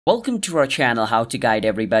Welcome to our channel How to Guide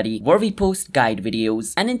Everybody, where we post guide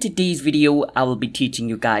videos, and in today's video I will be teaching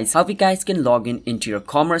you guys how you guys can log in into your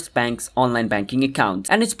Commerce Bank's online banking account.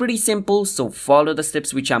 And it's pretty simple, so follow the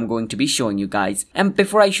steps which I'm going to be showing you guys. And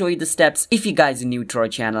before I show you the steps, if you guys are new to our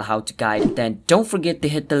channel How to Guide, then don't forget to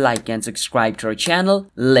hit the like and subscribe to our channel.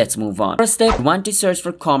 Let's move on. First step, you want to search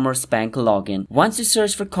for Commerce Bank login. Once you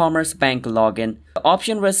search for Commerce Bank login, the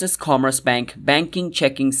option where it says Commerce Bank, Banking,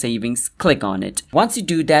 Checking, Savings, click on it. Once you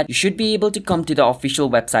do that, you should be able to come to the official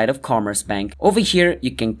website of Commerce Bank. Over here,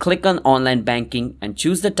 you can click on Online Banking and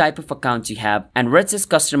choose the type of account you have, and where it says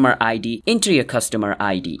Customer ID, enter your customer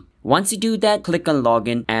ID. Once you do that, click on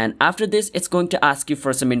Login, and after this, it's going to ask you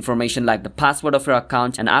for some information like the password of your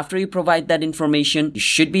account, and after you provide that information, you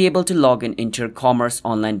should be able to log in into your Commerce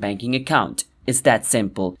online banking account. It's that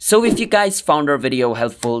simple. So if you guys found our video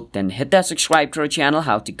helpful, then hit that subscribe to our channel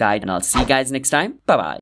How to Guide, and I'll see you guys next time. Bye bye.